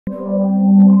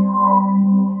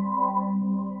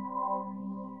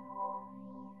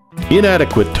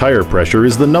Inadequate tire pressure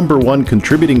is the #1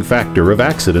 contributing factor of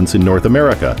accidents in North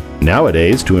America.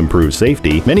 Nowadays, to improve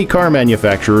safety, many car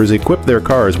manufacturers equip their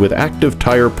cars with active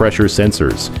tire pressure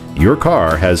sensors. Your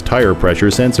car has tire pressure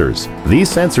sensors. These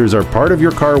sensors are part of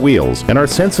your car wheels and are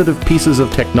sensitive pieces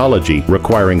of technology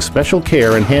requiring special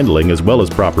care and handling as well as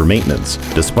proper maintenance.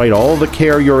 Despite all the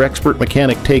care your expert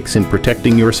mechanic takes in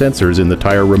protecting your sensors in the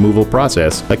tire removal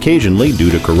process, occasionally,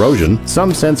 due to corrosion,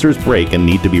 some sensors break and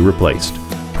need to be replaced.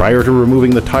 Prior to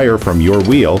removing the tire from your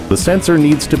wheel, the sensor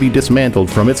needs to be dismantled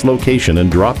from its location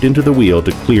and dropped into the wheel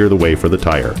to clear the way for the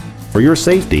tire. For your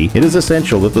safety, it is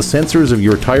essential that the sensors of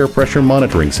your tire pressure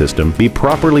monitoring system be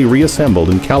properly reassembled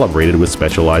and calibrated with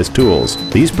specialized tools.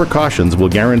 These precautions will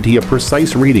guarantee a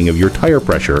precise reading of your tire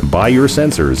pressure by your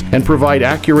sensors and provide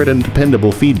accurate and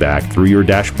dependable feedback through your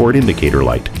dashboard indicator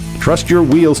light. Trust your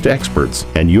wheels to experts,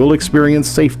 and you'll experience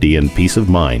safety and peace of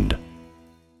mind.